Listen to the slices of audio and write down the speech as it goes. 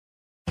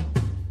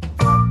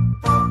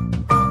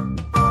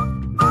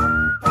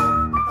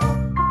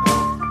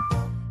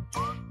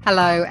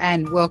Hello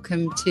and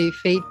welcome to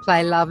Feed,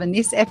 Play, Love and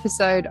this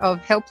episode of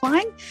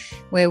Helpline,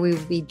 where we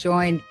will be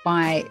joined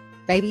by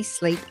baby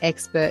sleep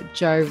expert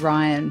Jo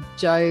Ryan.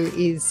 Jo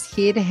is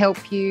here to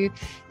help you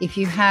if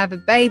you have a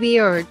baby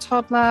or a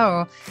toddler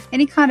or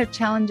any kind of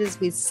challenges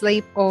with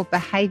sleep or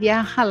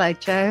behaviour. Hello,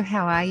 Jo.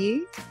 How are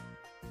you?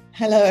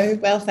 Hello.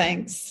 Well,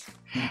 thanks.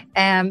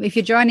 If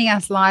you're joining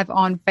us live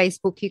on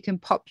Facebook, you can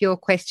pop your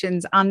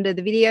questions under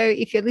the video.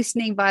 If you're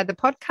listening via the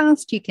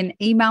podcast, you can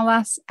email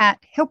us at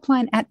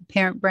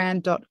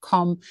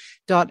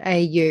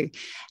helpline@parentbrand.com.au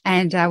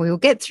and we will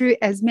get through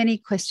as many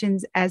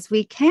questions as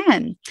we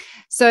can.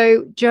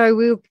 So, Jo,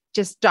 we'll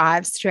just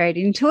dive straight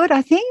into it,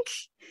 I think.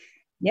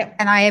 Yep.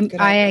 And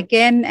I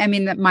again am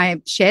in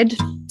my shed.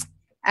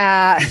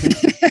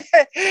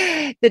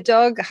 The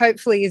dog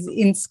hopefully is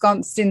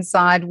ensconced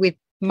inside with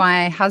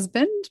my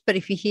husband, but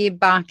if you hear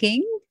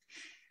barking,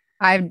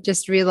 I've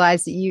just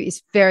realized that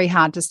it's very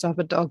hard to stop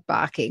a dog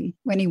barking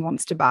when he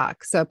wants to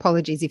bark. So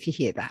apologies if you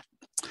hear that.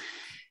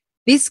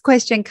 This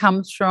question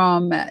comes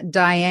from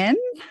Diane,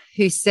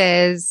 who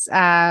says,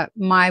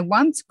 my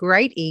once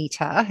great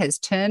eater has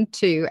turned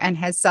 2 and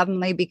has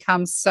suddenly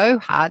become so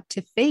hard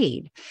to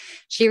feed.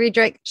 She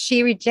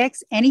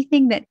rejects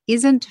anything that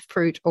isn't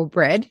fruit or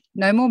bread,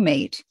 no more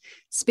meat,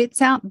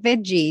 spits out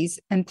veggies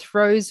and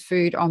throws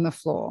food on the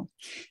floor.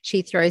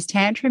 She throws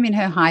tantrum in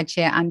her high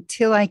chair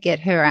until I get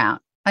her out.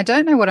 I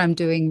don't know what I'm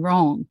doing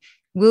wrong.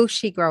 Will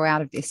she grow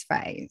out of this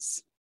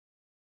phase?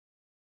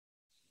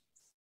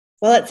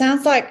 Well, it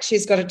sounds like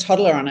she's got a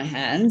toddler on her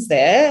hands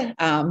there.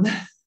 I'm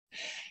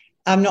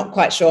not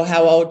quite sure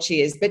how old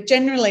she is, but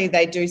generally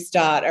they do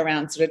start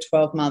around sort of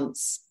 12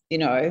 months,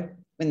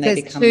 when they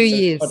become 2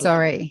 years,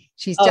 sorry.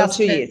 She's just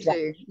 2 years.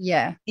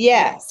 Yeah.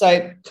 Yeah.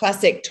 So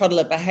classic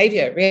toddler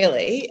behavior,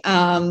 really,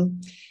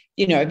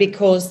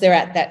 because they're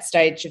at that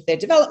stage of their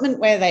development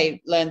where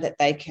they learn that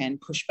they can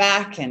push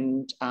back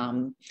and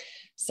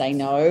say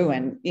no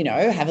and,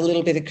 have a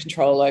little bit of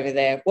control over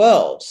their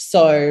world.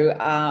 So,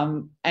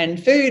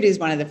 and food is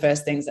one of the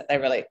first things that they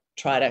really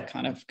try to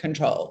kind of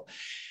control.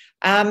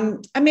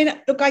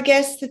 Look, I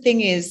guess the thing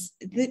is,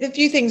 the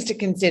few things to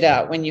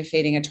consider when you're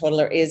feeding a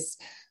toddler is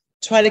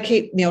try to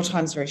keep meal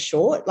times very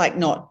short, like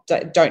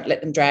don't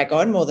let them drag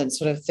on more than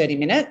sort of 30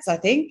 minutes, I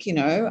think,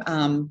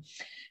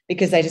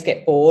 because they just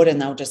get bored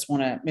and they'll just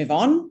want to move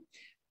on.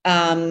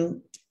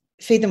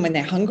 Feed them when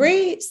they're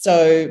hungry.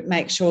 So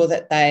make sure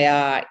that they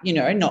are,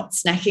 not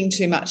snacking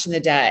too much in the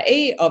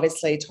day.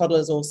 Obviously,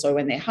 toddlers also,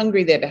 when they're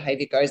hungry, their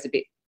behavior goes a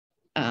bit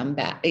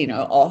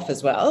off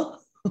as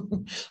well. I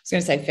was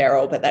going to say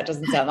feral, but that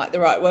doesn't sound like the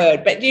right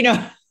word. But,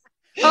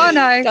 Oh,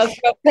 no.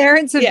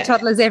 Parents of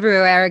toddlers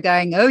everywhere are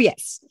going, oh,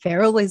 yes,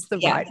 feral is the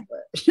right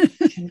word.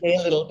 Can be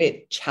a little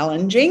bit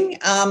challenging.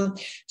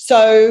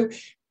 So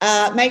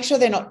make sure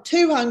they're not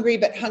too hungry,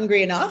 but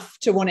hungry enough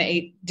to want to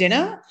eat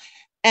dinner.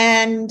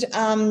 And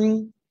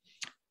the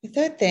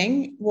third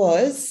thing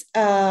was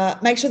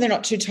make sure they're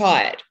not too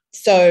tired.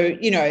 So,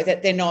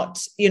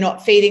 that you're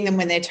not feeding them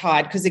when they're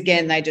tired, because,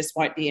 again, they just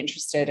won't be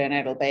interested and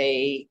it'll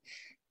be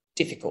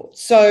difficult.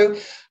 So,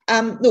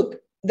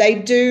 look, they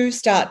do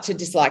start to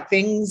dislike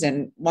things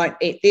and won't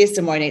eat this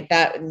and won't eat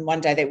that, and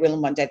one day they will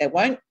and one day they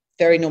won't.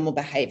 Very normal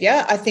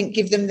behavior. I think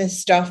give them the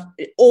stuff,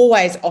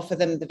 always offer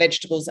them the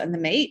vegetables and the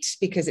meat,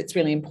 because it's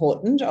really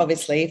important.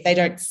 Obviously, if they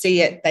don't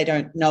see it, they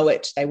don't know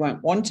it, they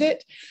won't want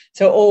it.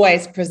 So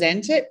always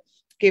present it.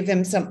 Give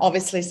them some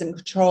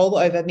control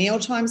over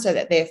mealtime so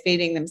that they're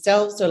feeding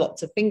themselves. So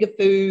lots of finger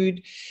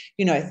food,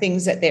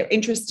 things that they're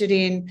interested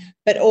in,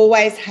 but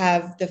always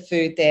have the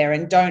food there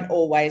and don't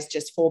always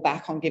just fall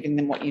back on giving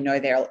them what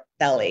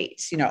they'll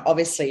eat.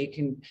 Obviously you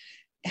can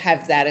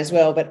have that as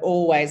well, but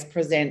always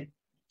present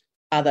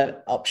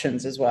other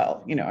options as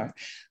well.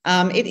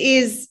 It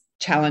is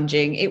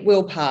challenging. It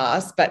will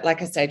pass, but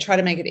like I say, try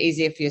to make it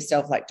easier for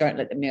yourself. Like, don't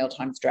let the meal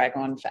times drag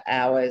on for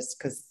hours,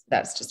 because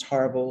that's just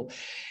horrible.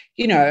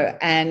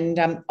 And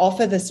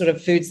offer the sort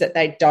of foods that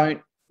they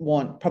don't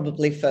want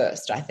probably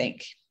first, I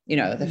think,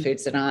 the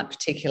foods that aren't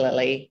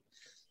particularly,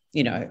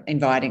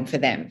 inviting for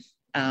them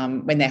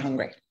when they're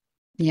hungry.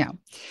 Yeah.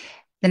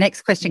 The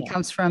next question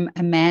comes from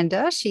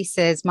Amanda. She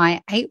says,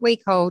 my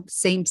 8-week-old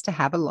seems to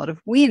have a lot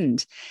of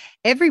wind.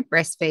 Every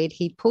breastfeed,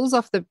 he pulls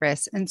off the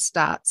breast and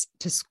starts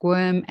to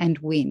squirm and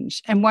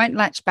whinge and won't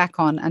latch back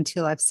on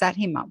until I've sat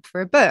him up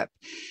for a burp.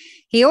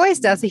 He always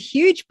does a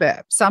huge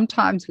burp,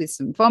 sometimes with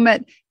some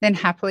vomit, then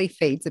happily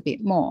feeds a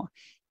bit more.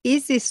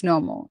 Is this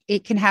normal?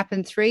 It can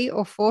happen 3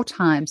 or 4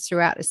 times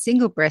throughout a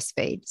single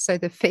breastfeed, so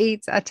the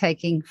feeds are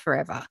taking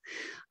forever.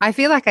 I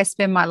feel like I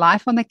spend my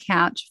life on the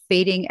couch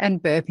feeding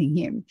and burping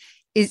him.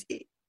 Is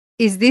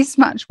this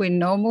much wind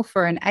normal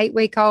for an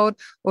 8-week-old,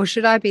 or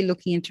should I be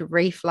looking into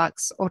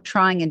reflux or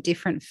trying a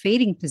different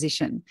feeding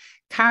position?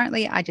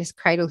 Currently, I just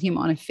cradle him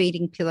on a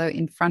feeding pillow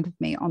in front of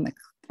me on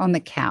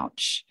the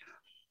couch.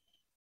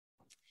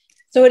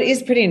 So it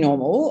is pretty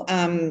normal,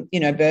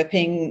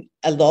 burping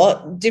a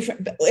lot.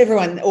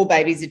 All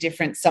babies are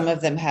different. Some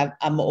of them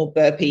are more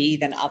burpy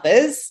than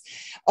others.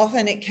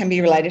 often it can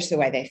be related to the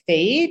way they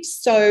feed.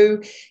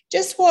 So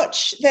just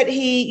watch that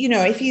he, you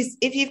know, if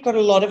you've got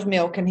a lot of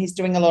milk and he's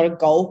doing a lot of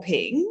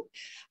gulping,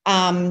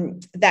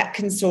 that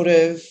can sort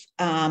of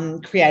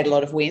create a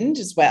lot of wind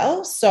as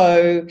well.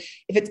 So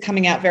if it's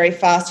coming out very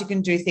fast, you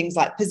can do things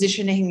like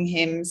positioning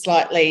him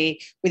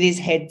slightly with his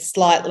head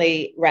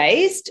slightly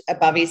raised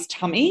above his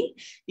tummy.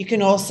 You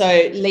can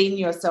also lean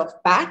yourself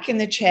back in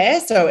the chair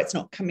so it's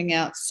not coming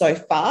out so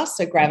fast.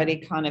 So gravity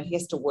kind of, he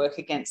has to work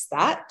against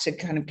that to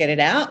kind of get it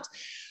out.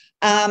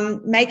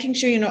 Making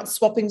sure you're not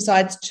swapping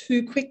sides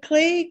too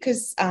quickly,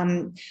 because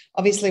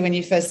obviously when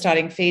you're first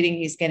starting feeding,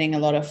 he's getting a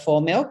lot of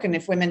foremilk, and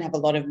if women have a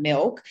lot of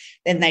milk,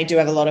 then they do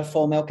have a lot of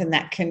foremilk, and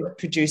that can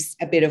produce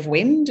a bit of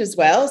wind as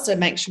well. So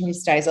make sure he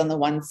stays on the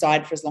one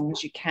side for as long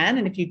as you can,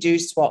 and if you do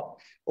swap,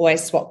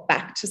 always swap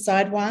back to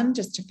side one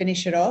just to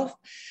finish it off.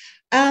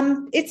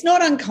 It's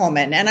not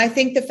uncommon, and I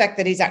think the fact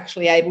that he's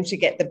actually able to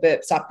get the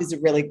burps up is a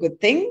really good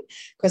thing,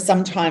 because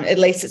sometimes at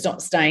least it's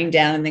not staying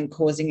down and then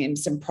causing him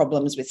some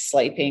problems with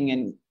sleeping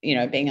and, you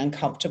know, being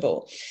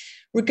uncomfortable.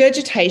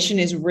 Regurgitation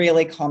is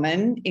really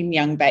common in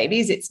young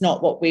babies. It's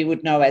not what we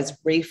would know as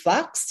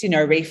reflux. You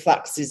know,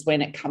 reflux is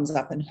when it comes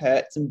up and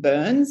hurts and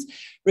burns.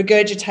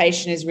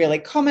 Regurgitation is really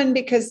common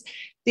because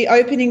the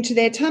opening to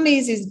their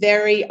tummies is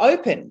very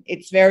open.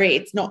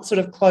 It's not sort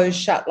of closed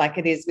shut like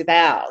it is with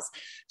ours.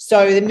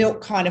 So the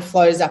milk kind of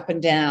flows up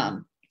and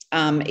down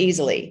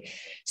easily.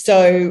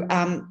 So,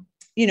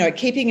 you know,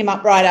 keeping him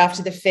upright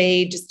after the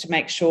feed just to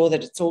make sure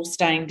that it's all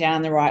staying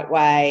down the right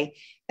way.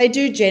 They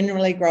do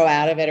generally grow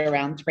out of it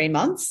around 3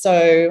 months.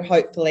 So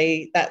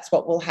hopefully that's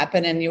what will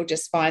happen, and you'll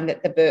just find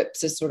that the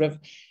burps are sort of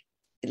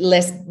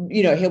less,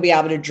 you know, he'll be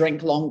able to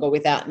drink longer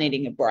without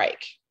needing a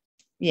break.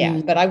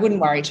 Yeah, but I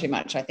wouldn't worry too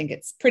much. I think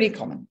it's pretty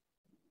common.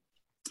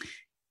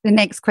 The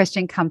next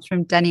question comes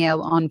from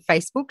Danielle on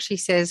Facebook. She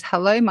says,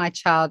 hello, my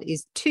child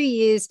is 2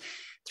 years,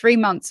 3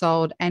 months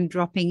old and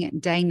dropping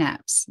day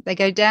naps. They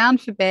go down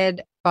for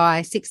bed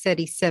by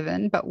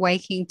 6:37, but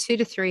waking 2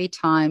 to 3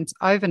 times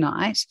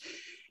overnight,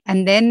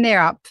 and then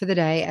they're up for the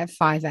day at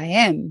 5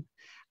 a.m.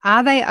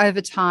 Are they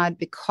overtired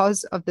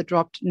because of the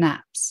dropped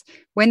naps?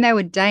 When they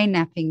were day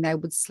napping, they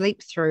would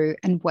sleep through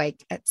and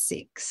wake at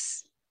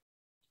 6.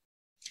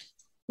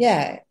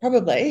 Yeah,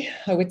 probably,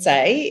 I would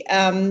say.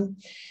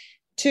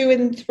 2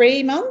 and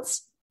 3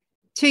 months?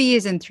 2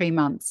 years and 3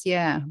 months,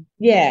 yeah.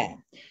 Yeah.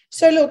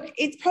 So, look,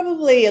 it's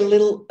probably a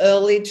little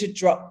early to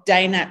drop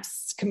day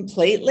naps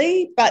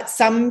completely, but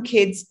some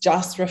kids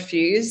just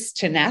refuse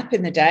to nap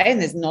in the day, and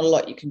there's not a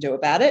lot you can do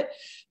about it.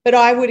 But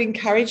I would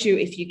encourage you,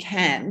 if you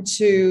can,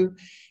 to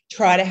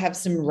try to have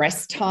some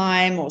rest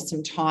time or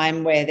some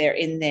time where they're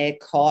in their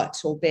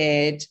cot or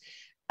bed,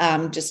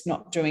 just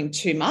not doing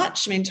too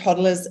much. I mean,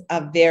 toddlers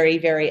are very,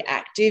 very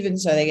active, and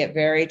so they get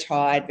very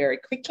tired very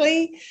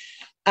quickly.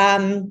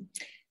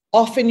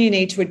 Often you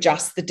need to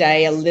adjust the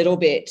day a little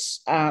bit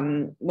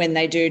when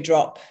they do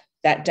drop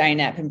that day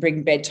nap and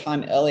bring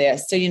bedtime earlier.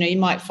 So, you know, you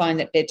might find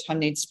that bedtime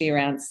needs to be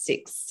around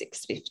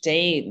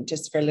 6:15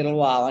 just for a little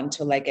while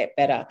until they get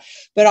better.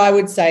 But I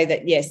would say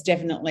that, yes,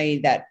 definitely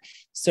that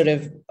sort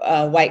of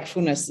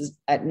wakefulness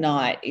at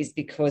night is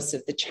because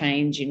of the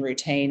change in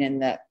routine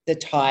and the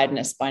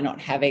tiredness by not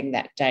having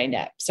that day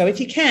nap. So if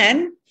you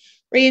can,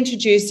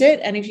 reintroduce it,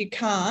 and if you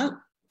can't,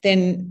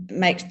 then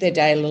make their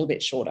day a little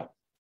bit shorter.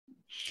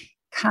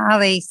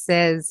 Carly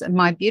says,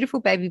 my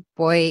beautiful baby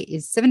boy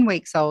is 7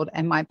 weeks old,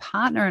 and my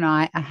partner and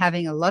I are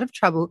having a lot of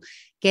trouble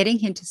getting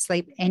him to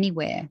sleep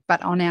anywhere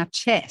but on our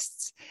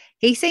chests.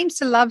 He seems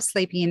to love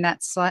sleeping in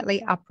that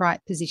slightly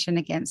upright position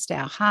against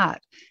our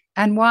heart.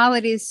 And while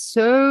it is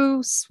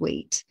so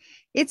sweet,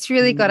 it's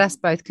really got us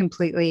both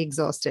completely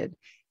exhausted.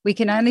 We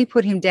can only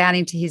put him down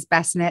into his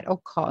bassinet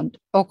or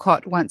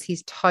cot once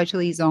he's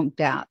totally zonked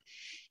out.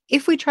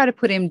 If we try to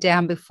put him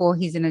down before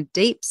he's in a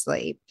deep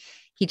sleep,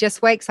 he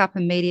just wakes up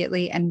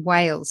immediately and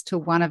wails till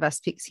one of us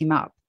picks him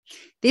up.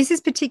 This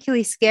is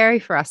particularly scary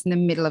for us in the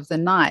middle of the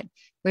night.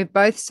 We're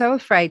both so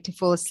afraid to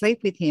fall asleep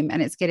with him,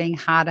 and it's getting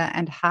harder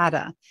and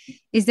harder.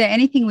 Is there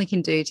anything we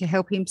can do to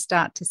help him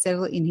start to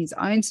settle in his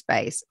own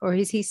space, or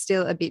is he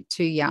still a bit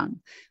too young?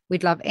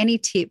 We'd love any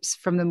tips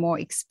from the more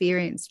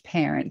experienced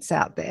parents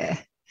out there.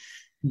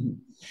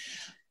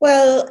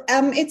 Well,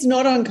 it's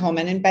not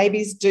uncommon, and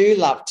babies do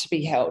love to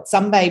be held.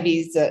 Some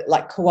babies are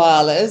like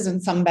koalas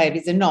and some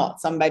babies are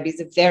not. Some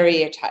babies are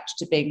very attached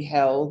to being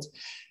held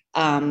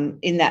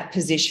in that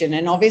position.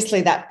 And obviously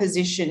that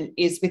position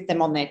is with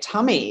them on their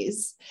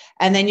tummies,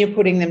 and then you're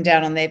putting them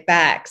down on their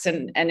backs,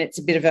 and it's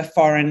a bit of a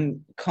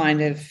foreign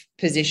kind of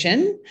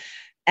position.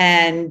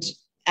 And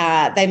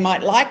they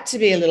might like to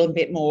be a little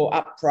bit more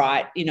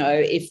upright, you know,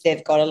 if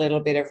they've got a little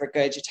bit of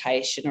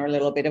regurgitation or a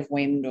little bit of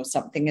wind or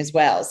something as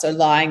well. So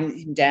lying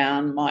him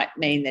down might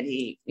mean that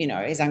he, you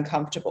know, is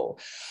uncomfortable.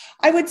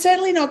 I would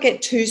certainly not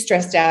get too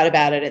stressed out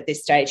about it at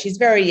this stage. He's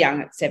very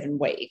young at 7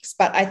 weeks,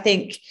 but I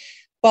think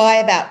by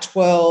about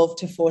 12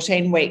 to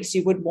 14 weeks,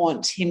 you would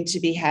want him to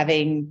be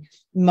having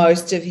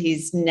most of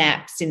his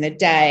naps in the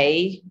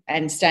day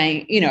and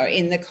staying, you know,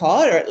 in the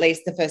cot, or at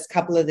least the first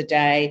couple of the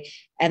day,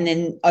 and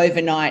then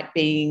overnight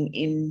being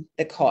in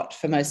the cot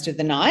for most of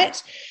the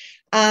night.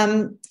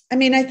 I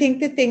mean, I think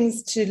the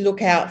things to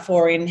look out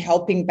for in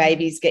helping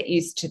babies get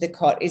used to the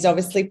cot is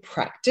obviously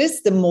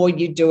practice. The more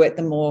you do it,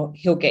 the more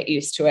he'll get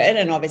used to it.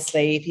 And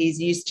obviously, if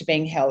he's used to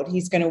being held,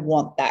 he's going to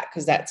want that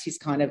because that's his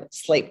kind of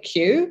sleep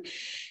cue.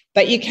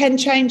 But you can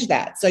change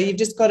that. So you've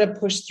just got to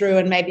push through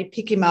and maybe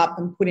pick him up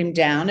and put him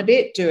down a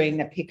bit, doing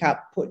the pick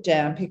up, put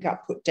down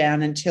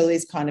until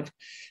he's kind of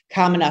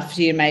calm enough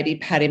for you to maybe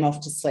pat him off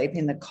to sleep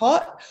in the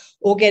cot,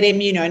 or get him,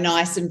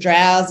 nice and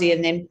drowsy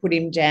and then put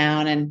him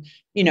down and,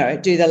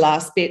 do the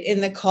last bit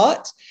in the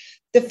cot.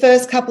 The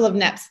first couple of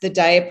naps of the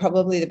day are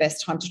probably the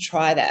best time to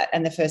try that,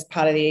 and the first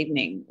part of the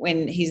evening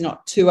when he's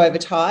not too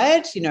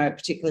overtired,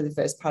 particularly the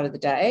first part of the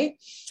day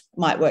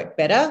might work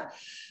better.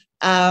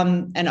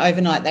 And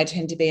overnight they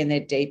tend to be in their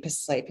deeper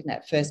sleep in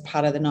that first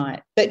part of the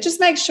night. But just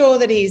make sure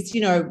that he's,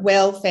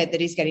 well fed, that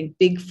he's getting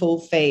big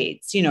full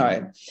feeds,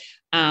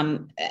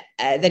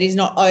 that he's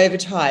not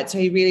overtired. So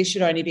he really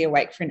should only be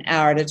awake for an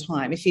hour at a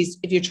time. If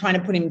you're trying to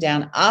put him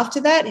down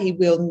after that, he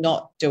will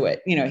not do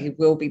it. He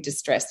will be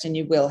distressed and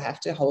you will have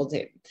to hold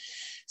him.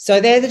 So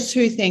they're the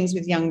two things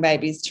with young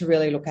babies to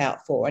really look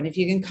out for. And if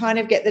you can kind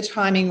of get the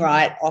timing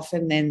right,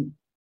 often then,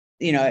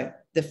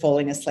 the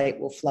falling asleep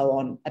will flow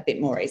on a bit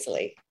more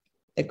easily.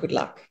 But good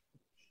luck.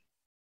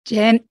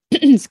 Jen,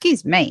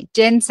 excuse me.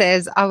 Jen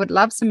says, I would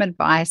love some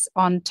advice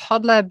on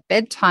toddler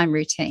bedtime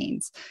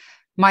routines.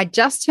 My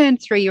just turned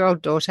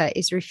 3-year-old daughter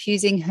is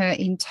refusing her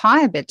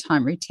entire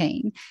bedtime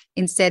routine,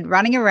 instead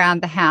running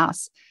around the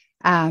house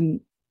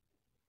and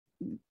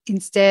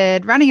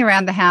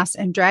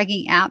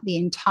dragging out the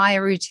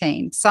entire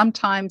routine,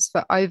 sometimes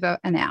for over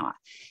an hour.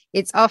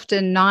 It's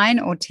often 9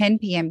 or 10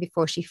 p.m.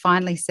 before she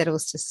finally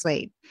settles to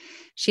sleep.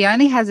 She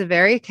only has a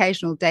very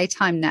occasional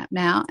daytime nap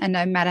now, and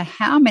no matter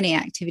how many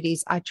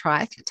activities I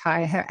try to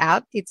tire her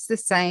out, it's the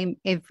same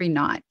every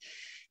night.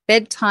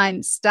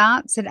 Bedtime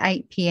starts at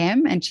 8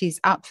 p.m. and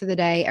she's up for the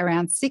day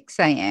around 6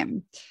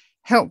 a.m.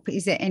 Help,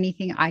 is there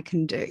anything I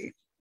can do?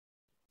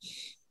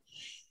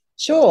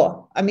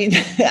 Sure. I mean,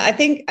 I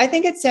think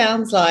it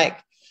sounds like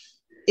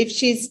if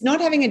she's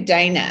not having a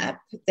day nap,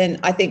 then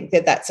I think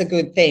that that's a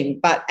good thing.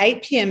 But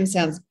 8 p.m.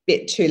 sounds a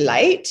bit too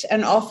late.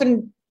 And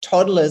often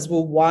toddlers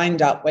will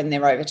wind up when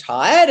they're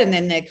overtired, and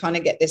then they kind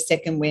of get their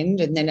second wind,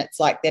 and then it's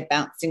like they're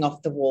bouncing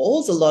off the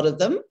walls, a lot of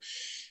them.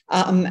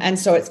 And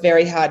so it's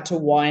very hard to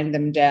wind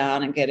them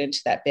down and get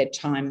into that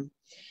bedtime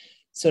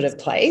sort of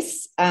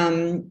place.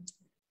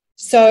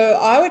 So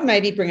I would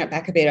maybe bring it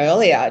back a bit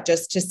earlier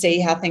just to see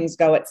how things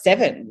go at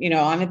 7.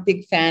 I'm a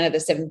big fan of the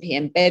 7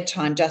 p.m.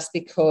 bedtime, just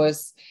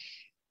because,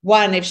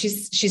 one, if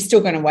she's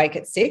still going to wake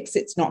at 6,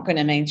 it's not going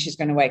to mean she's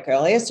going to wake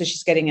earlier. So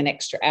she's getting an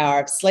extra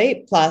hour of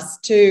sleep. Plus,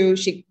 2,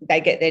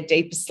 they get their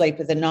deeper sleep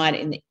of the night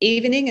in the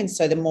evening. And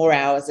so the more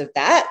hours of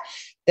that,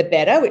 the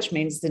better, which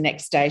means the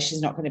next day she's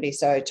not going to be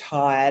so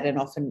tired. And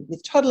often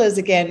with toddlers,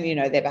 again,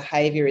 their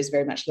behavior is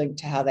very much linked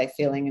to how they're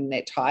feeling and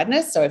their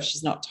tiredness. So if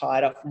she's not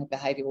tired, often her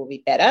behavior will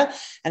be better.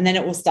 And then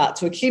it will start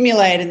to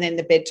accumulate, and then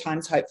the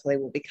bedtimes hopefully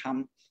will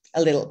become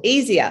a little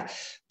easier.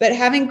 But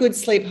having good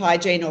sleep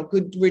hygiene or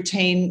good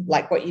routine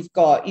like what you've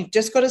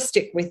just got to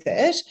stick with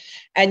it,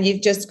 and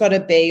you've just got to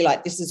be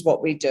like, this is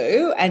what we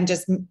do, and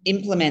just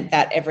implement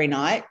that every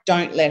night.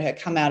 Don't let her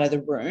come out of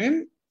the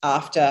room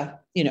after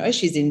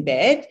she's in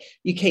bed.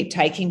 You keep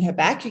taking her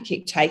back, if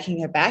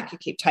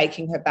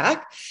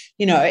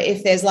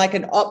there's like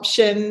an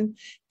option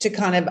to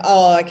kind of,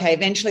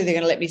 eventually they're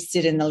going to let me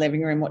sit in the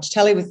living room, watch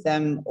telly with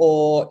them,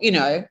 or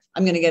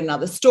I'm going to get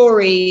another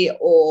story,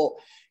 or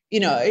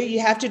you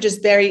have to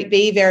just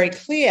be very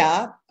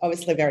clear,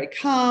 obviously very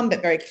calm,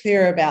 but very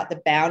clear about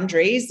the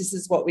boundaries. This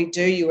is what we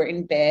do. You are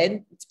in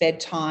bed, it's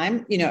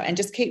bedtime, and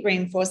just keep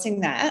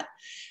reinforcing that.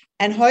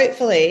 And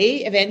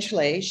hopefully,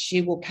 eventually,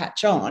 she will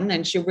catch on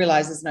and she'll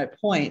realize there's no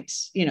point,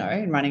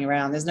 in running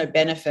around. There's no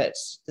benefit.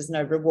 There's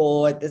no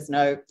reward. There's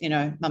no,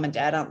 mum and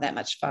dad aren't that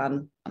much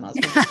fun. I might as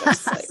well just go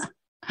to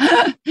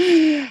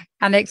sleep.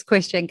 Our next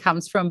question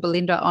comes from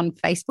Belinda on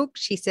Facebook.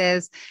 She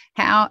says,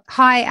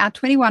 hi, our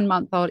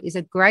 21-month-old is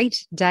a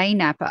great day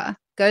napper,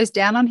 goes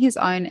down on his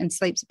own and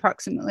sleeps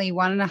approximately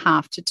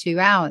 1.5 to 2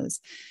 hours.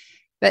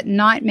 But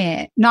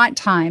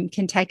nighttime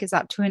can take us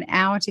up to an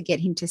hour to get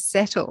him to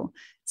settle.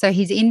 So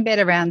he's in bed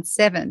around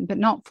 7, but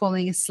not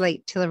falling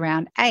asleep till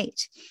around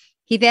 8.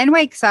 He then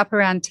wakes up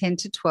around 10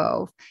 to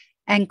 12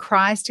 and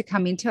cries to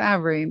come into our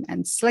room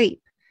and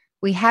sleep.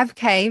 We have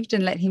caved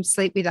and let him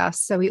sleep with us,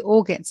 so we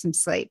all get some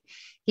sleep.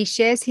 He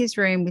shares his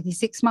room with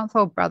his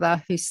 6-month-old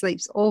brother, who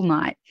sleeps all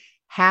night.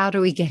 How do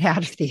we get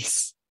out of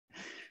this?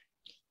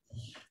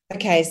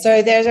 Okay,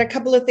 so there's a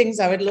couple of things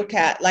I would look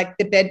at, like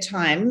the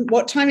bedtime.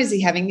 What time is he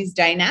having his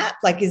day nap?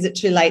 Like, is it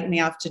too late in the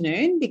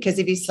afternoon? Because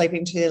if he's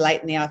sleeping too late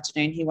in the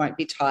afternoon, he won't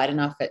be tired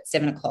enough at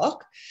 7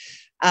 o'clock.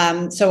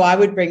 So I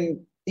would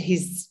bring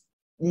his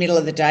middle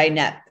of the day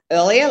nap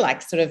earlier,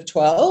 like sort of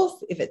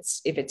 12, if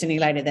it's any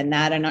later than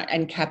that,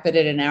 and cap it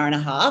at an hour and a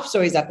half. So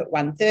he's up at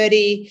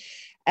 1:30,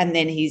 and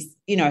then he's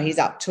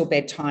up till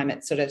bedtime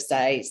at sort of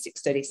say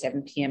 6:30,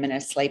 7 p.m. and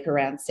asleep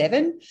around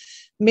 7.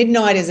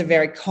 midnight is a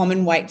very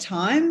common wake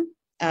time.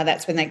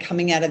 That's when they're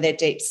coming out of their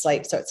deep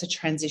sleep. So it's a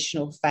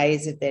transitional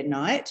phase of their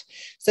night.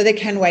 So they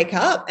can wake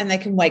up and they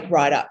can wake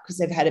right up because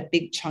they've had a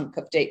big chunk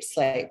of deep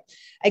sleep.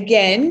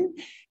 Again,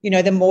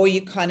 the more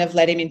you kind of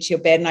let him into your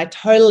bed, and I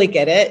totally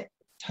get it,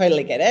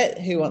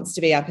 who wants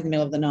to be up in the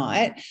middle of the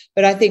night.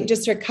 But I think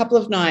just for a couple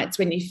of nights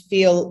when you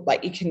feel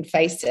like you can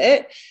face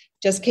it,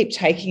 just keep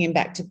taking him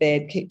back to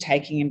bed,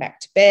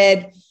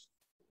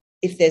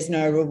 If there's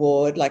no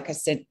reward, like I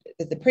said,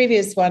 the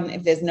previous one,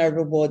 if there's no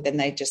reward, then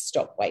they just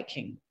stop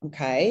waking.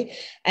 Okay.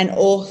 And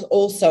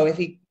also if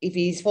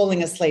he's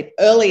falling asleep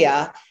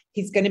earlier,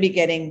 he's going to be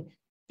getting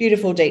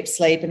beautiful deep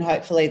sleep, and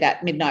hopefully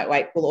that midnight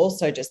wake will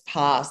also just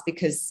pass,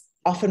 because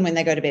often when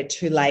they go to bed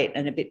too late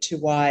and a bit too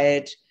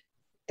wired,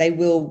 they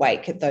will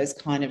wake at those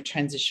kind of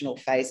transitional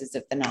phases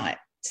of the night.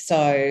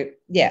 So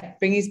yeah,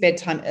 bring his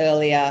bedtime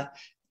earlier.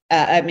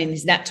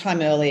 His nap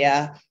time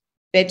earlier,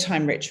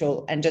 bedtime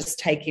ritual, and just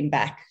take him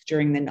back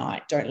during the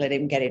night. Don't let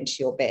him get into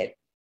your bed.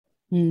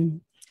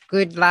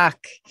 Good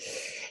luck.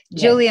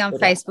 Julie on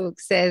Facebook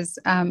says,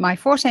 my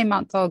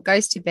 14-month-old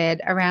goes to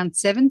bed around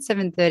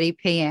 7:30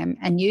 p.m.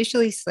 and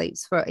usually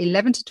sleeps for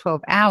 11 to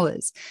 12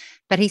 hours,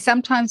 but he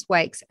sometimes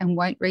wakes and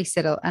won't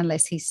resettle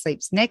unless he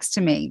sleeps next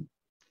to me.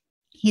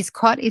 His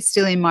cot is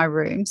still in my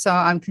room, so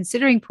I'm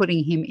considering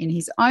putting him in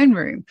his own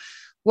room.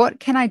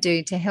 What can I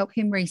do to help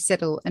him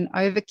resettle and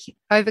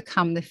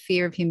overcome the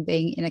fear of him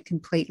being in a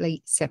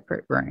completely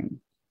separate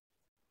room?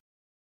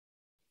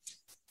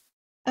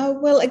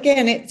 Well,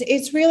 again,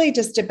 it's really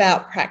just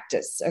about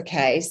practice,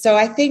 okay? So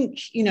I think,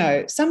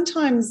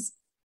 sometimes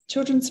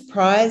children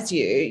surprise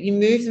you. You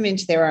move them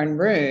into their own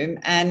room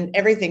and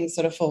everything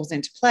sort of falls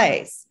into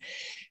place.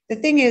 The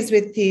thing is,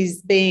 with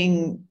his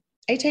being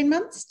 18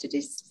 months,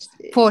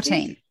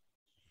 14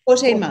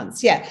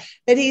 months, yeah,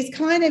 that he's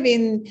kind of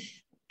in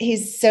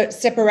his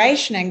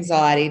separation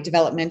anxiety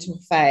developmental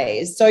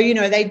phase. So,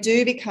 they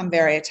do become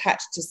very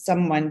attached to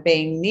someone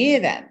being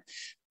near them.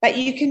 But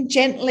you can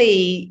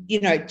gently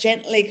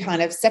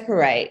kind of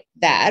separate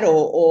that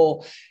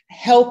or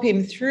help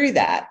him through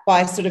that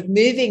by sort of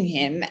moving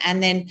him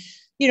and then,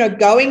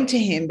 going to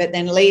him, but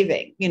then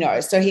leaving,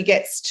 so he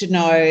gets to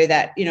know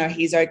that,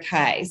 he's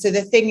okay. So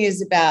the thing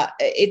is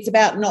it's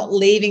about not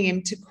leaving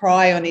him to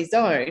cry on his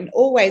own,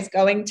 always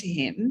going to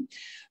him,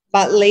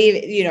 but leave,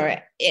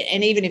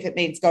 and even if it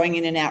means going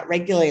in and out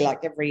regularly,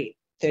 like every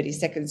 30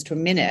 seconds to a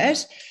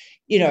minute,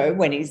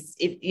 when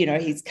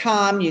he's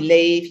calm, you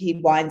leave, he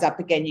winds up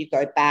again, you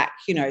go back,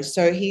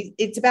 so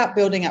it's about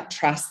building up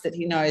trust that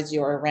he knows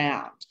you're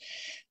around.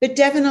 But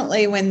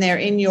definitely when they're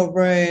in your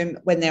room,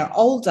 when they're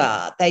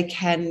older, they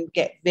can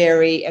get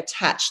very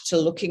attached to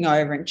looking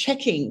over and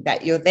checking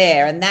that you're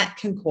there, and that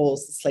can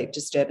cause the sleep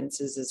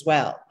disturbances as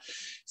well.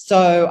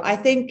 So I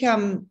think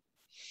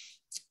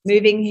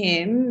moving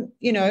him,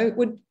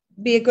 would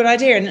be a good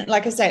idea. And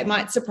like I say, it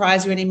might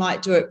surprise you and he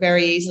might do it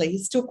very easily.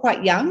 He's still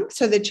quite young,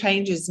 so the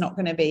change is not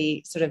going to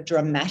be sort of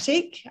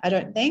dramatic, I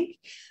don't think.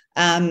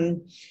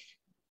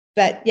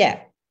 But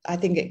yeah, I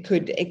think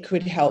it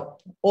could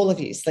help all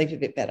of you sleep a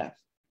bit better.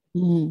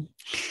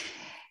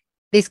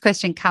 This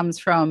question comes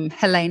from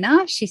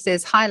Helena. She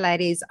says, hi,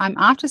 ladies. I'm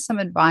after some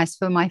advice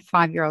for my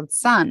 5-year-old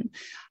son.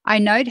 I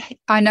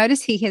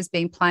notice he has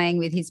been playing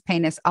with his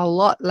penis a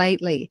lot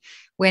lately.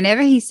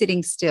 Whenever he's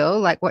sitting still,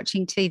 like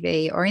watching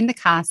TV or in the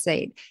car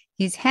seat,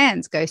 his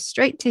hands go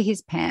straight to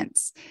his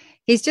pants.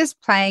 He's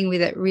just playing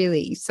with it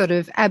really sort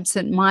of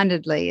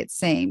absent-mindedly, it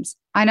seems.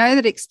 I know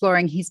that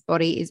exploring his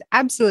body is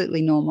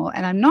absolutely normal,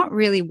 and I'm not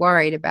really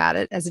worried about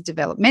it as a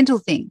developmental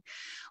thing.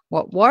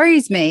 What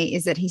worries me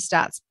is that he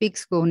starts big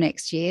school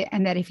next year,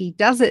 and that if he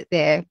does it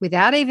there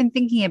without even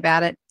thinking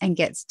about it and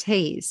gets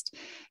teased,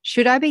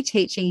 should I be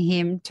teaching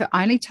him to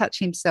only touch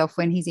himself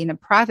when he's in a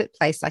private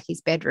place like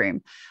his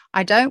bedroom?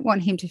 I don't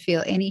want him to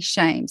feel any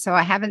shame, so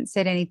I haven't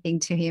said anything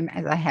to him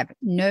as I have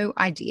no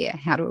idea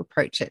how to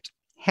approach it.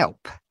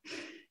 Help.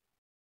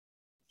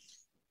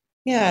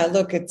 Yeah,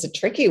 look, it's a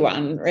tricky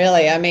one,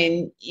 really. I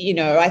mean,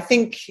 I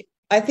think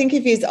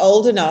if he's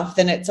old enough,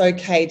 then it's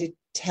okay to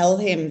tell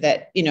him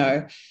that,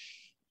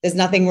 there's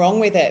nothing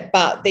wrong with it,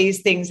 but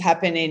these things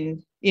happen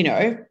in,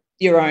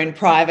 your own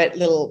private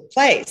little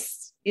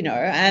place,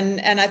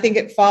 and I think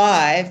at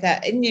 5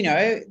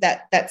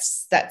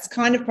 that's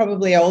kind of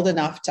probably old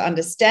enough to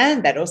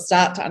understand that or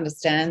start to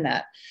understand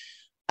that.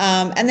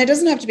 And there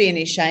doesn't have to be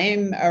any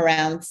shame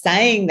around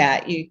saying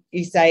that.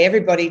 You say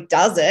everybody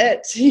does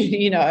it,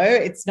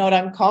 it's not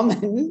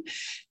uncommon.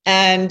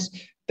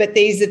 But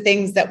these are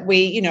things that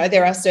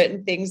there are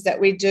certain things that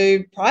we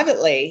do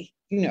privately,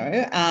 he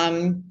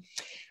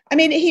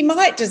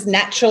might just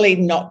naturally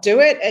not do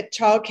it at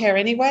childcare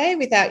anyway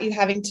without you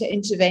having to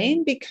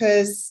intervene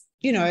because,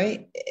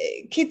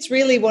 kids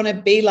really want to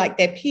be like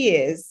their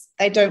peers.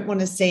 They don't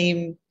want to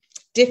seem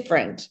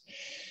different.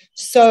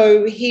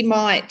 So he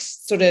might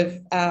sort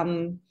of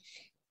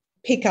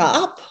pick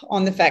up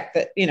on the fact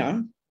that,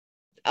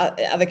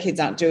 other kids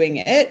aren't doing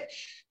it.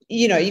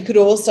 You could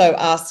also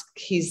ask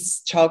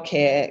his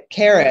childcare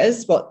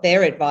carers what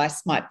their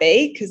advice might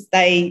be, because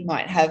they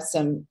might have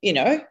some,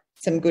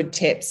 good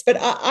tips. But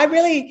I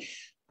really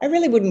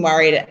wouldn't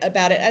worry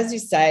about it. As you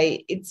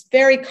say, it's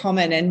very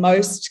common, and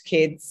most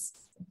kids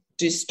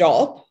do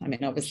stop. I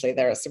mean, obviously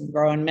there are some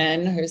grown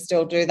men who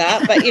still do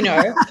that, but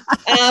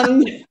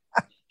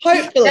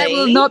hopefully that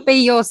will not be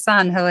your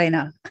son,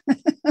 Helena.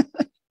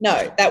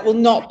 No, that will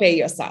not be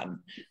your son.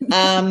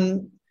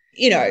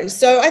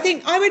 So I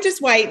think I would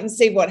just wait and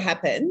see what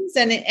happens.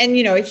 And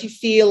if you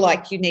feel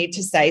like you need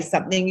to say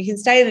something, you can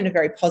say it in a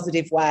very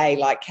positive way,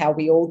 like how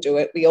we all do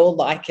it. We all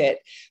like it.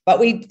 But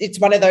it's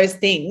one of those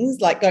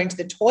things like going to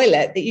the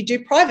toilet that you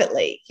do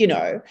privately,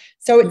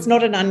 So it's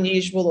not an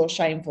unusual or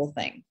shameful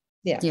thing.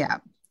 Yeah. Yeah.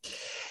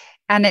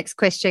 Our next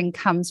question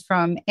comes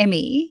from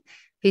Emmy,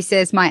 who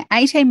says, my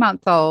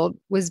 18-month-old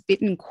was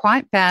bitten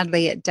quite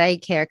badly at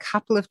daycare a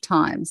couple of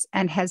times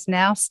and has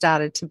now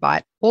started to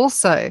bite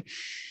also.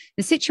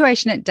 The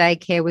situation at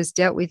daycare was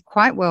dealt with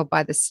quite well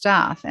by the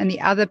staff, and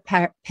the other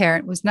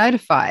parent was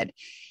notified.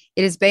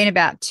 It has been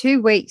about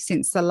 2 weeks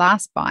since the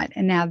last bite,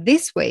 and now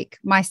this week,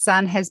 my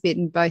son has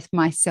bitten both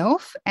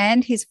myself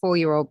and his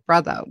 4-year-old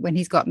brother when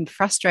he's gotten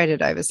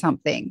frustrated over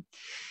something.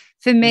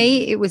 For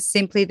me, it was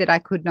simply that I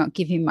could not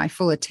give him my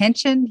full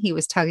attention. He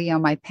was tugging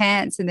on my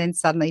pants and then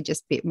suddenly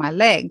just bit my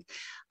leg.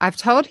 I've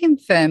told him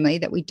firmly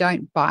that we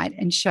don't bite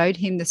and showed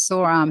him the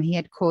sore arm he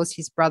had caused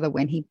his brother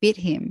when he bit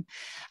him.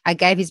 I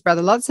gave his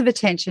brother lots of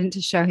attention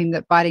to show him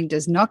that biting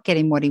does not get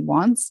him what he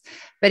wants.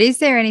 But is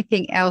there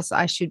anything else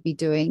I should be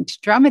doing to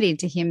drum it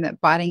into him that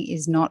biting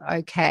is not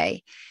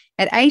okay?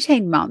 At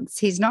 18 months,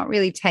 he's not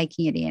really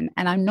taking it in,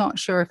 and I'm not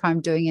sure if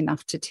I'm doing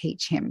enough to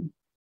teach him.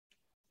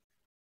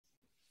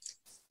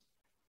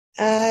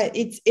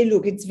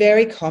 It's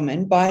very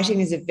common. Biting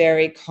is a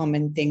very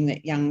common thing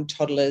that young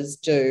toddlers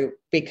do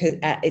because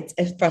it's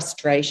a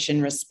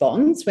frustration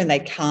response when they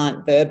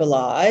can't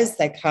verbalize,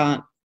 they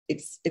can't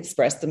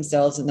express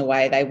themselves in the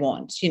way they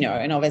want,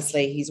 and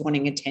obviously he's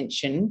wanting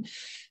attention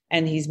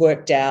and he's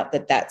worked out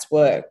that that's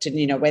worked.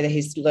 And, whether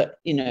he's,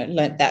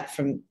 learnt that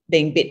from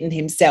being bitten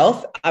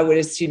himself, I would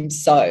assume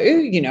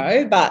so,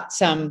 but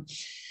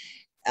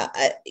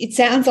it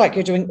sounds like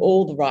you're doing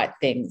all the right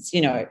things,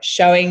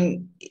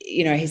 showing,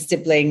 his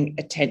sibling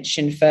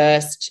attention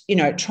first,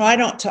 try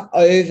not to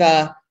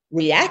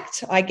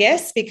overreact, I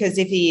guess, because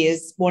if he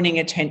is wanting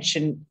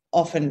attention,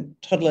 often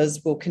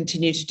toddlers will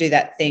continue to do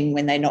that thing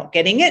when they're not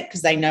getting it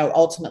because they know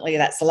ultimately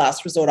that's the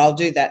last resort. I'll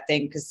do that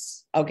thing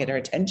because I'll get her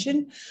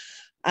attention.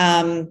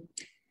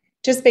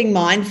 Just being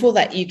mindful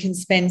that you can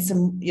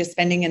you're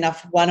spending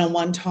enough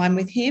one-on-one time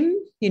with him,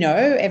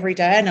 every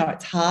day. I know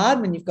it's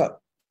hard when you've got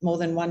more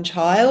than one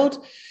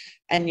child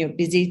and you're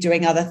busy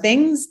doing other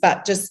things,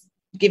 but just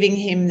giving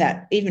him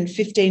that even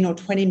 15 or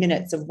 20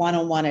 minutes of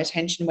one-on-one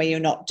attention where you're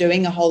not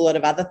doing a whole lot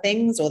of other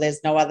things or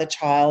there's no other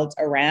child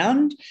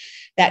around,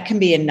 that can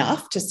be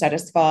enough to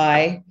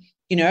satisfy,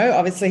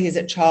 obviously he's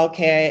at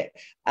childcare,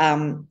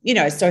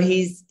 so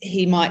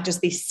he might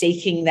just be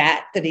seeking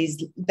that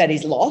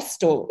he's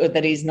lost or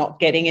that he's not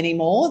getting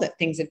anymore, that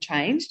things have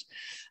changed.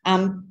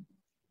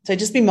 So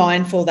just be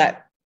mindful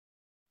that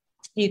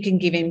you can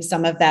give him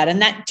some of that,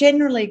 and that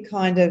generally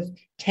kind of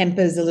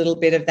tempers a little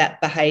bit of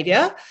that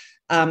behaviour,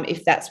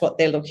 if that's what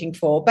they're looking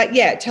for. But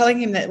yeah, telling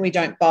him that we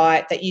don't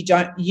bite, that you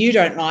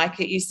don't like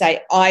it, you say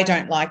I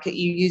don't like it,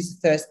 you use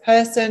the first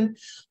person,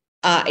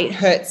 it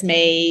hurts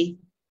me,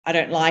 I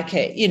don't like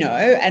it,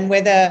 and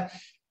whether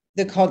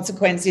the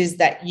consequence is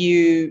that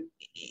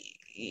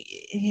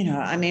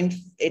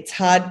it's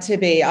hard to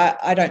be,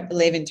 I don't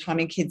believe in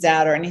timing kids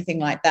out or anything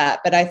like that,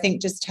 but I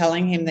think just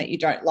telling him that you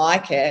don't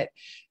like it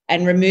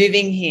and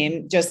removing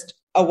him just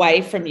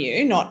away from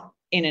you, not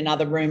in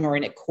another room or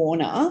in a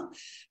corner,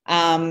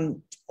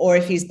 or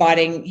if he's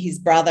biting his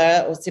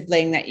brother or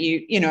sibling, that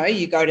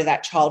you go to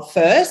that child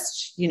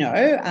first,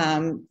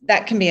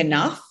 that can be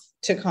enough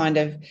to kind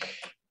of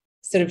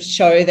sort of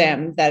show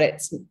them that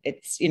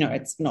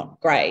it's not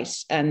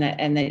great and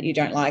that you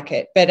don't like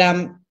it. But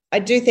I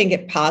do think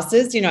it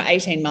passes.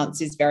 18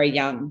 months is very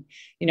young.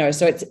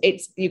 So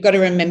it's you've got to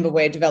remember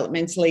where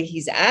developmentally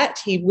he's at.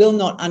 He will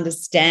not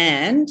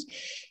understand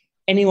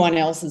anyone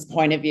else's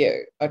point of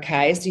view.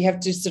 Okay, so you have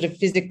to sort of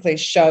physically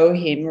show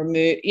him,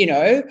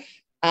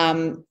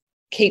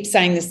 keep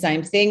saying the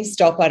same thing.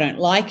 Stop. I don't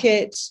like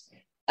it.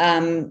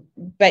 But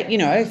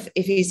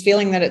if he's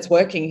feeling that it's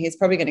working, he's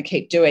probably going to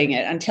keep doing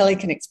it until he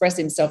can express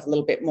himself a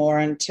little bit more,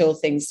 until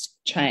things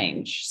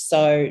change.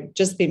 So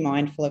just be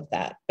mindful of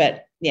that.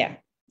 But yeah,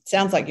 it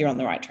sounds like you're on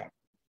the right track.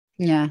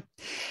 Yeah.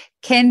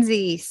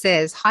 Kenzie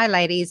says, hi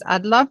ladies,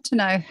 I'd love to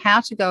know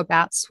how to go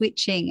about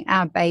switching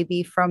our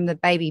baby from the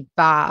baby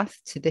bath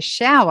to the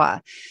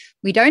shower.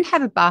 We don't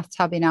have a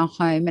bathtub in our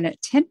home, and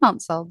at 10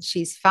 months old,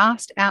 she's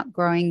fast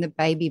outgrowing the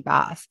baby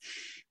bath.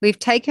 We've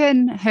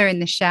taken her in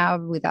the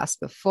shower with us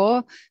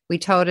before. We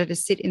told her to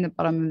sit in the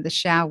bottom of the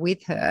shower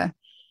with her.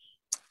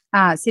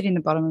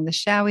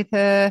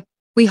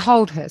 We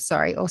hold her,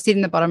 or sit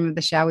in the bottom of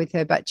the shower with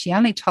her, but she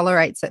only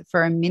tolerates it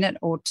for a minute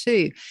or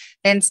two,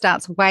 then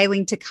starts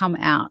wailing to come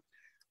out.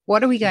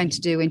 What are we going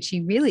to do when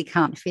she really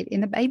can't fit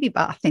in the baby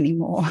bath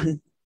anymore?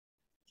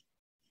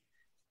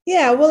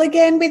 Yeah, well,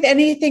 again, with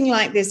anything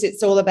like this,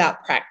 it's all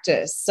about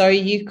practice. So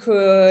you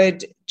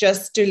could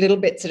just do little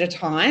bits at a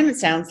time. It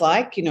sounds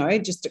like,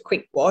 just a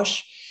quick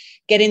wash.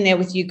 Get in there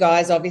with you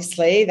guys,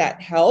 obviously,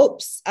 that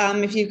helps.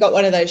 If you've got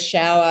one of those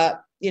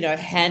shower,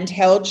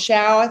 handheld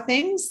shower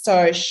things,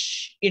 so,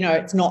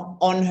 it's not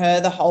on her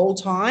the whole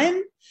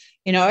time,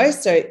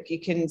 so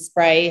you can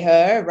spray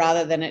her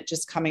rather than it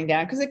just coming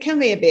down, because it can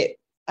be a bit,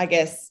 I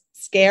guess,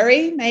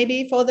 scary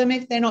maybe for them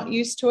if they're not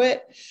used to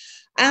it.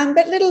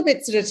 But little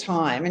bits at a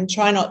time, and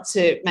try not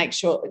to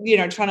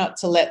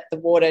let the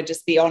water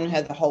just be on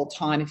her the whole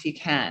time if you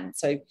can.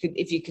 So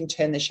if you can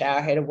turn the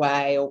shower head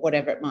away or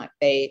whatever it might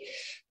be.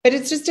 But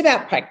it's just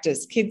about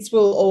practice. Kids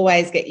will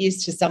always get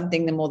used to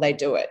something the more they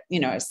do it,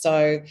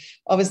 So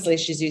obviously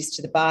she's used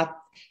to the bath,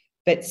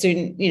 but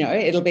soon,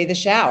 it'll be the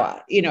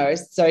shower,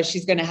 So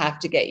she's going to have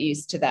to get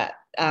used to that.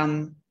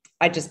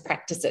 I just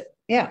practice it.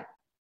 Yeah.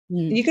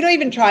 You could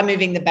even try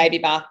moving the baby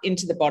bath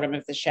into the bottom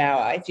of the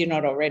shower if you're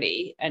not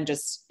already, and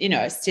just,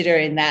 sit her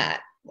in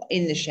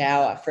the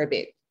shower for a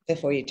bit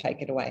before you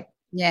take it away.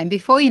 Yeah. And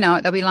before you know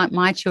it, they'll be like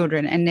my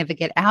children and never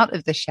get out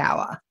of the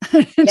shower.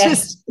 Yes.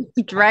 Just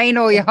drain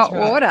all your hot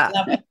water.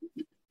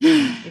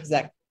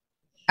 Exactly.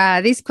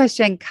 This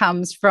question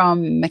comes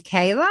from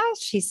Michaela.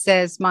 She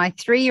says, my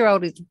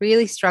 3-year-old is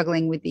really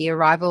struggling with the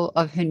arrival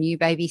of her new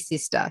baby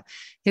sister,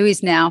 who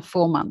is now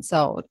 4 months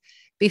old.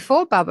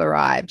 Before Bub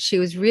arrived, she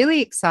was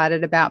really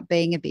excited about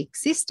being a big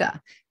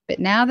sister. But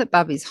now that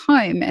Bub is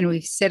home and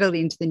we've settled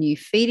into the new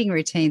feeding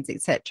routines,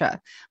 etc.,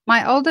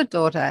 my older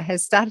daughter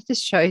has started to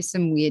show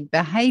some weird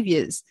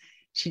behaviours.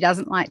 She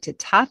doesn't like to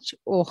touch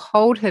or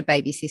hold her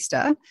baby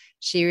sister.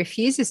 She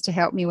refuses to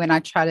help me when I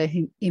try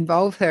to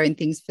involve her in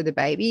things for the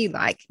baby,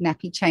 like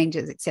nappy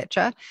changes,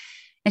 etc.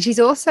 And she's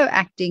also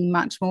acting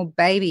much more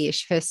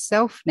babyish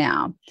herself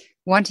now,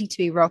 wanting to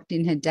be rocked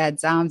in her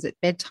dad's arms at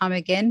bedtime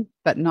again,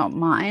 but not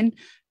mine,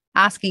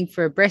 asking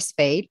for a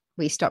breastfeed.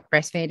 We stopped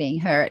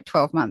breastfeeding her at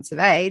 12 months of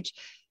age.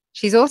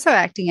 She's also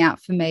acting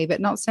out for me, but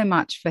not so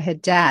much for her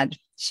dad.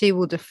 She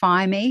will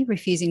defy me,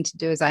 refusing to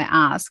do as I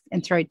ask,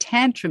 and throw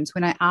tantrums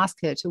when I ask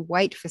her to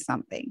wait for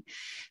something.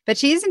 But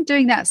she isn't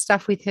doing that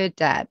stuff with her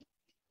dad.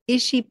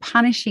 Is she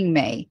punishing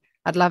me?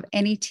 I'd love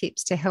any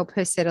tips to help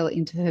her settle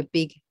into her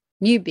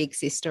new big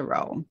sister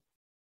role.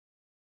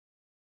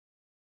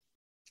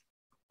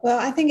 Well,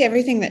 I think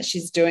everything that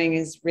she's doing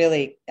is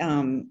really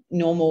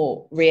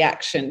normal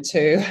reaction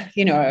to,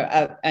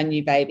 a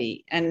new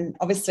baby. And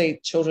obviously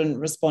children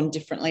respond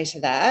differently to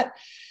that.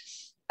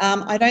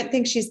 I don't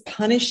think she's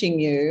punishing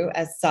you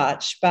as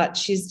such, but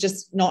she's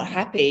just not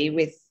happy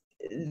with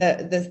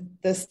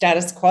the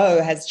status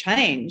quo has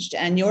changed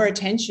and your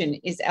attention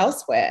is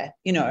elsewhere,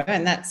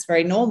 and that's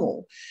very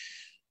normal.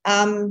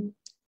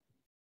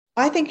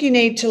 I think you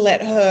need to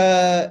let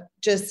her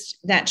just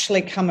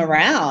naturally come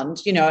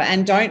around,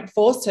 and don't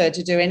force her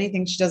to do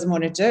anything she doesn't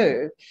want to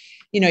do.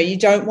 You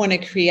don't want to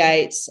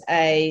create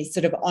a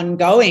sort of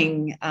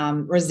ongoing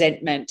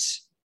resentment,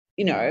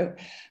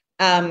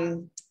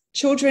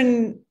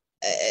 children,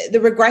 the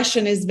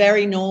regression is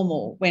very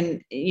normal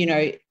when,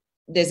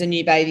 there's a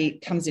new baby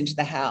comes into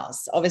the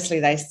house. Obviously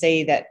they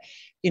see that,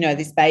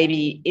 this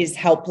baby is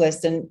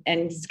helpless and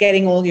is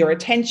getting all your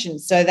attention.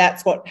 So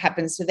that's what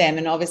happens to them.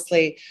 And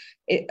obviously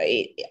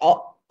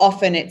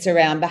often it's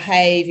around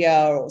behavior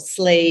or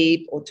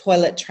sleep or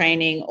toilet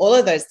training. All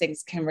of those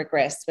things can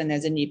regress when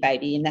there's a new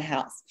baby in the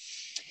house.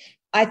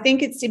 I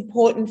think it's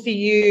important for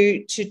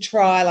you to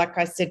try, like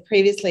I said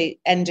previously,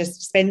 and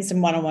just spend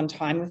some one-on-one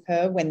time with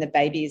her when the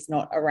baby is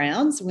not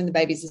around. So when the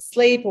baby's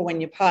asleep, or when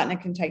your partner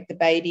can take the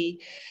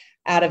baby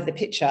out of the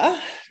picture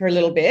for a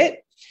little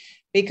bit,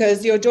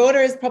 because your daughter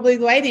is probably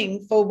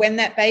waiting for when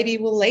that baby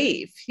will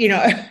leave,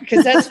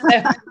 because that's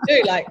what they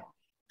do. Like,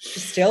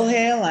 she's still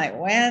here. Like,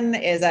 when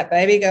is that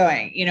baby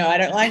going? I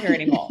don't like her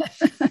anymore.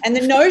 And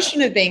the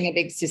notion of being a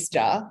big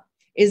sister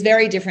is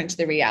very different to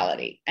the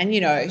reality. And,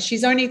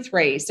 she's only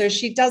 3, so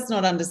she does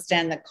not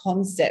understand the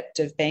concept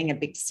of being a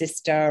big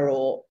sister,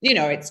 or,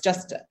 it's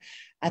just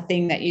a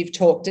thing that you've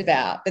talked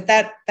about. But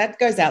that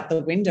goes out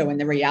the window when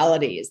the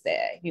reality is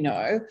there,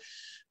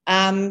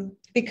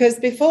 because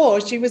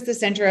before she was the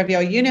center of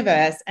your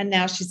universe and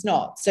now she's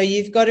not. So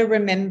you've got to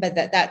remember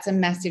that that's a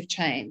massive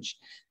change.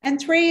 And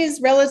 3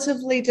 is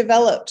relatively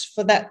developed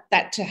for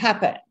that to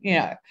happen,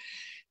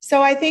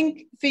 So I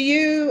think for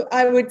you,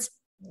 I would,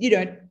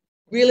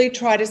 really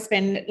try to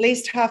spend at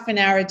least half an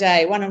hour a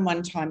day,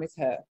 one-on-one time with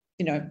her,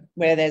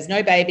 where there's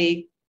no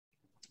baby,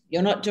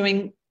 you're not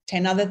doing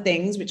 10 other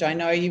things, which I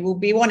know you will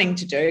be wanting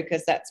to do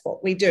because that's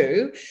what we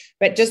do,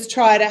 but just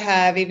try to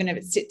have, even if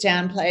it's sit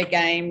down, play a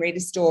game, read a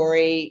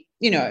story,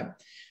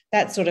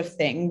 that sort of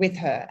thing with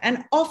her.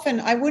 And often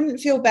I wouldn't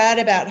feel bad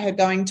about her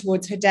going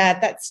towards her dad.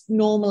 That's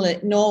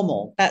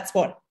normal. That's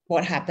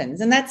what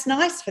happens. And that's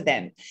nice for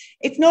them.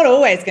 It's not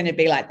always going to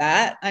be like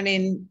that. I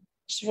mean,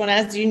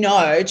 as you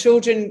know,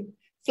 children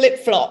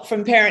flip-flop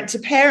from parent to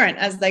parent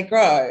as they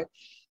grow.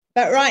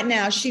 But right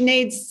now she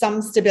needs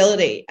some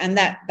stability, and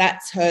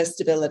that's her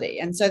stability.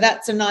 And so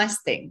that's a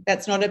nice thing.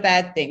 That's not a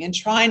bad thing. And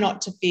try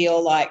not to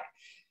feel like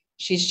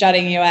she's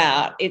shutting you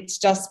out. It's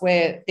just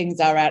where things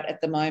are at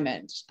the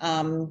moment.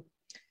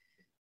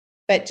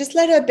 But just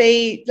let her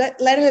be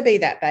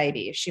that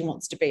baby if she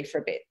wants to be for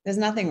a bit. There's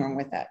nothing wrong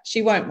with that.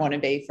 She won't want to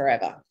be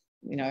forever,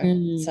 you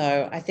know.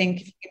 So I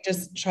think if you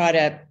just try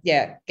to,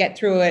 get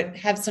through it,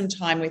 have some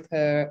time with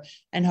her,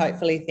 and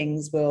hopefully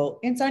things will.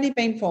 It's only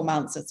been 4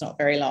 months. It's not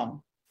very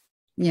long.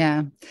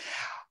 Yeah.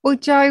 Well,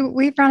 Jo,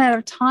 we've run out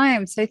of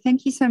time. So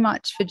thank you so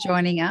much for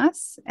joining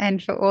us and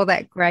for all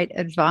that great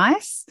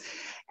advice.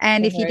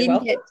 And if you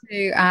didn't get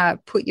to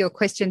put your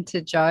question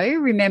to Jo,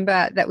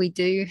 remember that we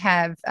do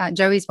have,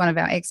 Jo is one of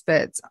our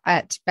experts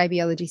at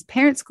Babyology's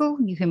Parent School.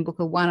 You can book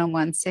a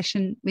one-on-one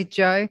session with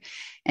Jo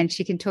and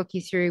she can talk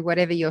you through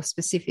whatever your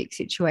specific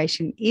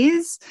situation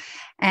is.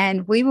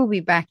 And we will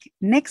be back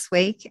next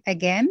week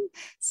again.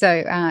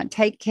 So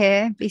take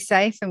care, be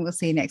safe, and we'll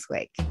see you next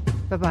week.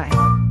 Bye-bye.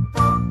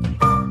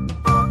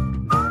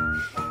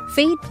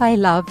 Feed, Play,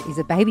 Love is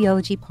a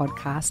Babyology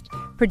podcast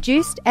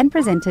produced and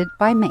presented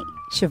by me,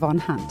 Siobhan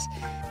Hunt.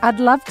 I'd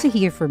love to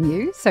hear from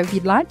you, so if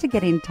you'd like to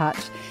get in touch,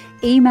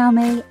 email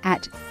me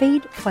at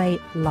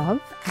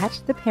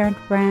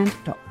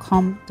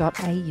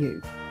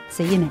feedplaylove@theparentbrand.com.au.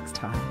 See you next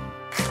time.